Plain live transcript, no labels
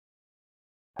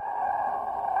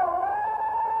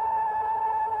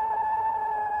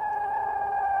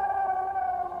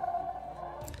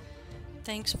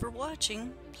Thanks for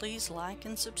watching. Please like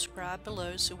and subscribe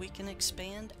below so we can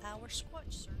expand our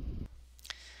Squatch search.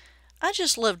 I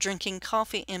just love drinking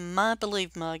coffee in my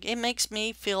Believe mug. It makes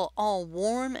me feel all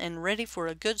warm and ready for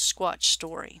a good Squatch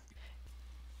story.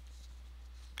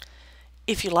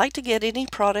 If you'd like to get any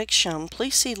products shown,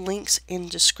 please see links in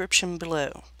description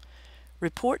below.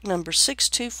 Report number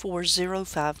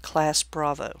 62405, Class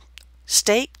Bravo.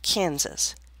 State,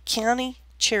 Kansas. County,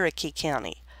 Cherokee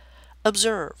County.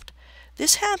 Observed.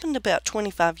 This happened about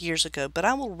 25 years ago, but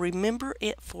I will remember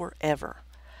it forever.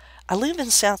 I live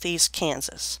in southeast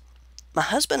Kansas. My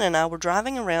husband and I were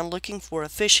driving around looking for a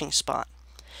fishing spot.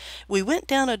 We went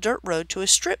down a dirt road to a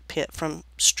strip pit from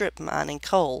strip mining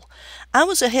coal. I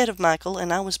was ahead of Michael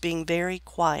and I was being very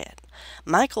quiet.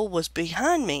 Michael was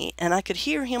behind me and I could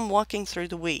hear him walking through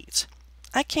the weeds.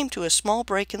 I came to a small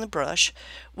break in the brush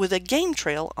with a game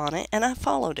trail on it and I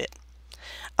followed it.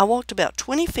 I walked about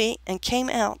 20 feet and came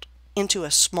out into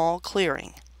a small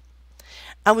clearing.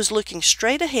 I was looking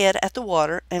straight ahead at the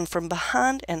water, and from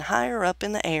behind and higher up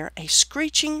in the air, a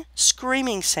screeching,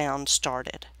 screaming sound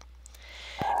started.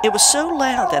 It was so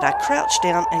loud that I crouched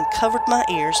down and covered my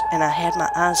ears, and I had my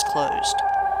eyes closed.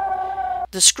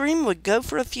 The scream would go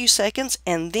for a few seconds,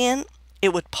 and then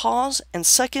it would pause and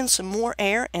suck in some more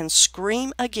air and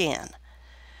scream again.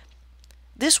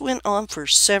 This went on for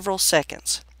several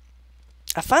seconds.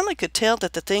 I finally could tell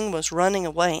that the thing was running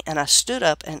away, and I stood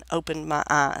up and opened my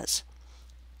eyes.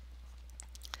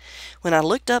 When I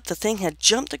looked up, the thing had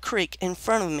jumped the creek in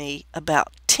front of me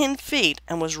about 10 feet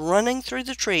and was running through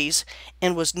the trees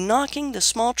and was knocking the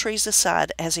small trees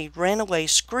aside as he ran away,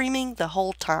 screaming the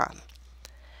whole time.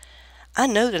 I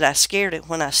know that I scared it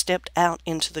when I stepped out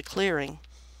into the clearing.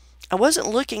 I wasn't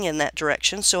looking in that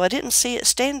direction, so I didn't see it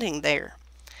standing there.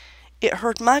 It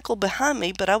heard Michael behind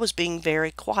me, but I was being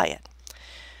very quiet.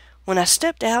 When I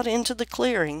stepped out into the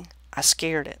clearing, I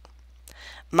scared it.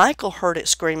 Michael heard it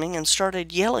screaming and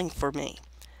started yelling for me.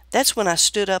 That's when I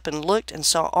stood up and looked and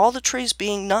saw all the trees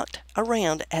being knocked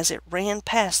around as it ran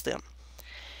past them.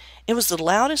 It was the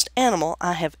loudest animal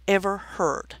I have ever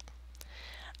heard.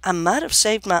 I might have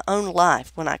saved my own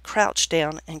life when I crouched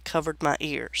down and covered my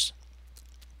ears.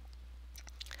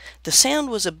 The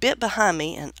sound was a bit behind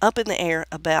me and up in the air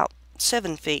about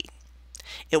 7 feet.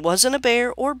 It wasn't a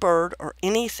bear or bird or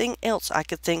anything else I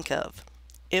could think of.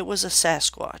 It was a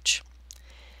Sasquatch.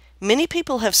 Many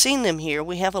people have seen them here.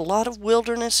 We have a lot of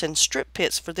wilderness and strip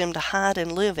pits for them to hide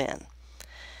and live in.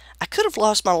 I could have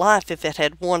lost my life if it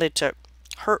had wanted to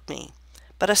hurt me,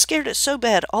 but I scared it so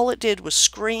bad all it did was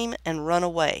scream and run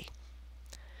away.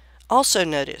 Also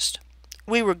noticed,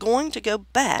 we were going to go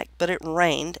back, but it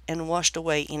rained and washed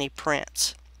away any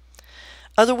prints.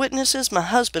 Other witnesses, my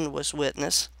husband was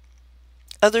witness.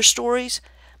 Other stories,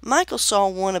 Michael saw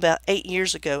one about 8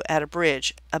 years ago at a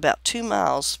bridge about 2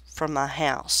 miles from my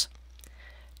house.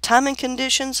 Time and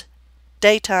conditions,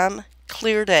 daytime,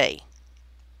 clear day.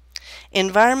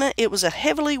 Environment, it was a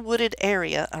heavily wooded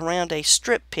area around a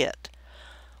strip pit,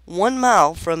 1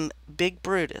 mile from Big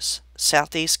Brutus,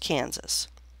 southeast Kansas.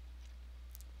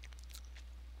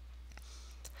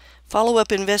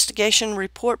 Follow-up investigation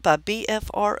report by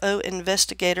BFRO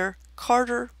investigator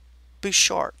Carter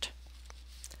Bouchard.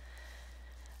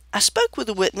 I spoke with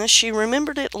a witness. She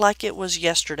remembered it like it was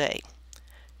yesterday.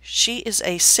 She is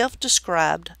a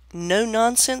self-described,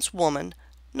 no-nonsense woman,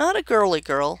 not a girly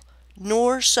girl,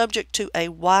 nor subject to a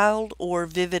wild or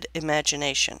vivid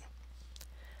imagination.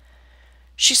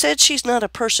 She said she's not a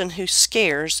person who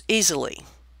scares easily.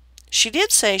 She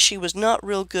did say she was not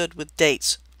real good with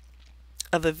dates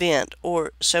of event,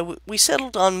 or so we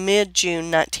settled on mid-June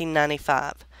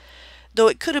 1995, though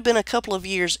it could have been a couple of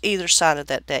years either side of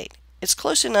that date. It's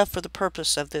close enough for the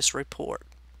purpose of this report.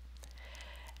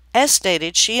 As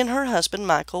stated, she and her husband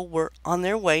Michael were on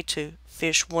their way to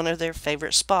fish one of their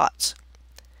favorite spots.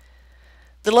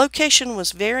 The location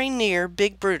was very near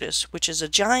Big Brutus, which is a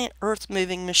giant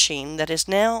earth-moving machine that is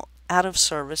now out of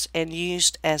service and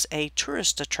used as a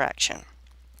tourist attraction.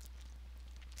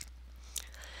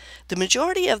 The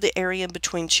majority of the area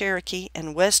between Cherokee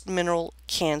and West Mineral,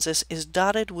 Kansas is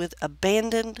dotted with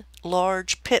abandoned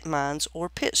large pit mines or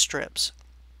pit strips.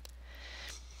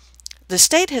 The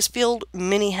state has filled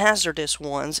many hazardous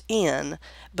ones in,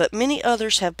 but many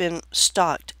others have been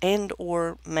stocked and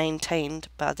or maintained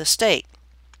by the state.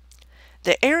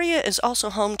 The area is also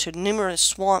home to numerous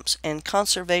swamps and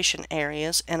conservation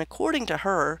areas, and according to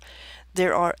her,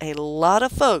 there are a lot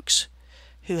of folks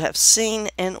who have seen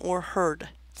and or heard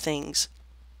things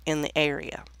in the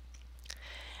area.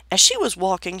 As she was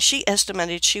walking, she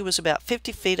estimated she was about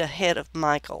 50 feet ahead of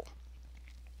Michael.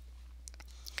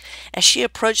 As she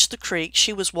approached the creek,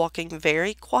 she was walking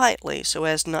very quietly so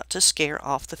as not to scare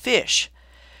off the fish.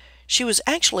 She was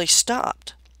actually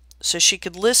stopped so she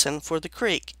could listen for the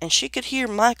creek, and she could hear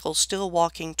Michael still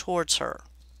walking towards her.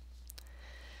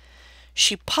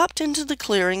 She popped into the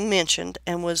clearing mentioned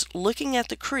and was looking at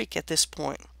the creek at this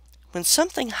point, when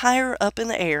something higher up in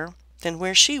the air than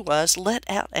where she was let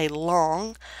out a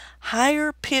long,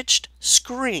 higher-pitched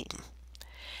scream.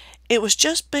 It was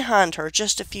just behind her,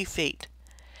 just a few feet.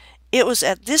 It was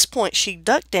at this point she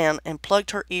ducked down and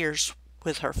plugged her ears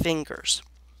with her fingers.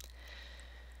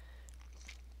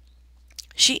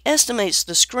 She estimates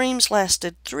the screams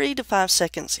lasted 3 to 5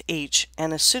 seconds each,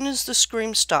 and as soon as the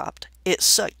scream stopped, it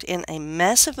sucked in a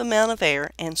massive amount of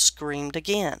air and screamed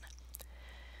again.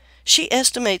 She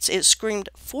estimates it screamed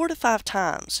 4 to 5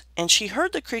 times, and she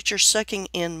heard the creature sucking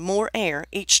in more air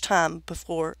each time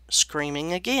before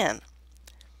screaming again.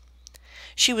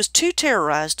 She was too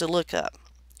terrorized to look up.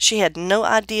 She had no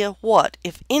idea what,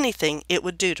 if anything, it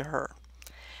would do to her.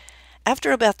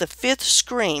 After about the 5th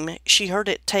scream, she heard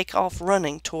it take off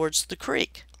running towards the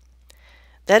creek.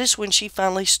 That is when she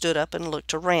finally stood up and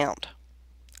looked around.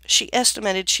 She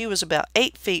estimated she was about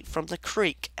 8 feet from the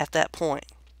creek at that point.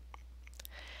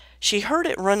 She heard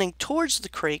it running towards the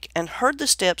creek and heard the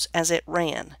steps as it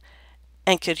ran,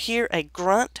 and could hear a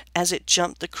grunt as it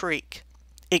jumped the creek.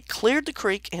 It cleared the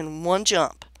creek in one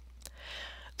jump.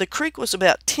 The creek was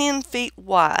about 10 feet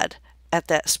wide at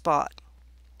that spot.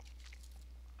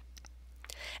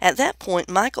 At that point,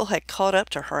 Michael had caught up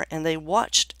to her, and they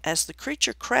watched as the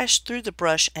creature crashed through the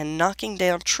brush and knocking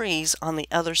down trees on the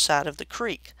other side of the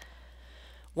creek.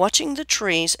 Watching the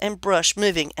trees and brush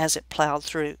moving as it plowed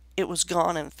through, it was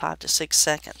gone in 5 to 6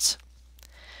 seconds.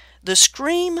 The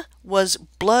scream was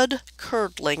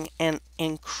blood-curdling and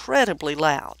incredibly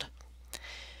loud.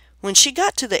 When she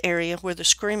got to the area where the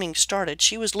screaming started,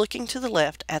 she was looking to the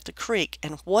left at the creek,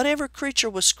 and whatever creature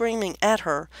was screaming at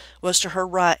her was to her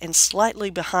right and slightly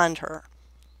behind her.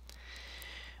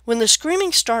 When the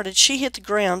screaming started, she hit the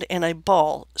ground in a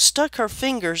ball, stuck her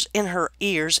fingers in her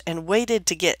ears, and waited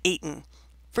to get eaten.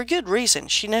 For good reason,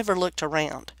 she never looked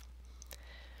around.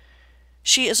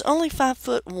 She is only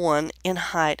 5'1" in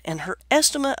height, and her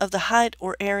estimate of the height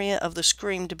or area of the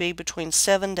scream to be between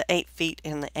 7 to 8 feet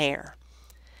in the air.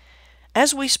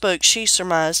 As we spoke, she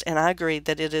surmised, and I agreed,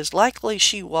 that it is likely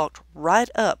she walked right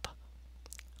up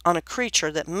on a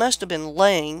creature that must have been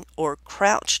laying or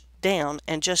crouched down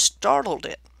and just startled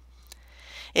it.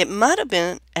 It might have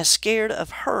been as scared of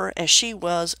her as she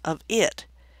was of it.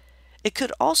 It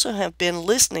could also have been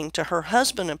listening to her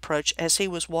husband approach as he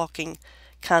was walking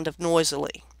kind of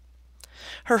noisily.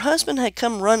 Her husband had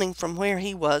come running from where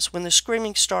he was when the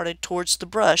screaming started towards the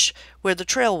brush where the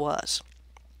trail was,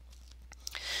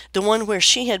 the one where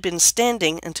she had been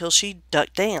standing until she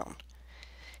ducked down.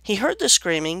 He heard the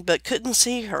screaming but couldn't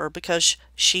see her because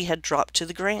she had dropped to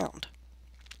the ground.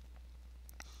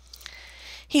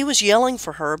 He was yelling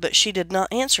for her, but she did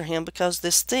not answer him because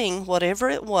this thing, whatever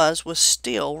it was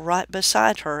still right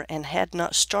beside her and had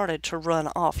not started to run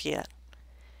off yet.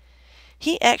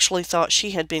 He actually thought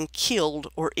she had been killed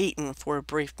or eaten for a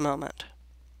brief moment.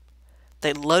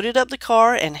 They loaded up the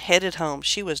car and headed home.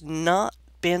 She was not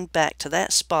been back to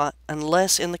that spot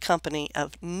unless in the company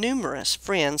of numerous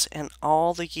friends in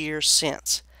all the years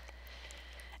since.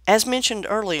 As mentioned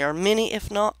earlier, many,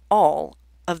 if not all,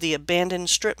 of the abandoned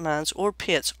strip mines or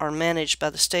pits are managed by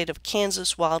the state of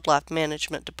Kansas Wildlife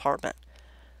Management Department.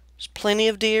 There's plenty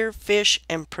of deer, fish,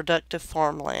 and productive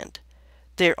farmland.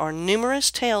 There are numerous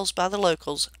tales by the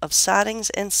locals of sightings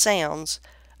and sounds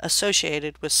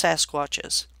associated with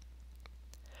Sasquatches.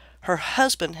 Her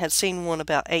husband had seen one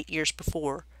about 8 years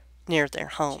before near their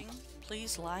home.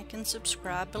 Please like and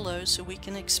subscribe below so we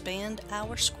can expand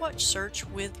our Squatch search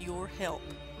with your help.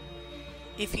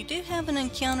 If you do have an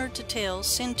encounter to tell,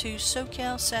 send to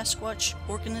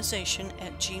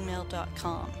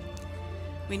SoCalSasquatchOrganization@gmail.com.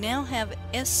 We now have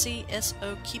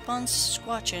SCSO Keep On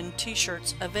Squatchin'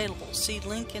 t-shirts available. See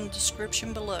link in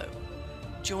description below.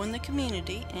 Join the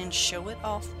community and show it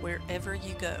off wherever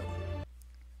you go.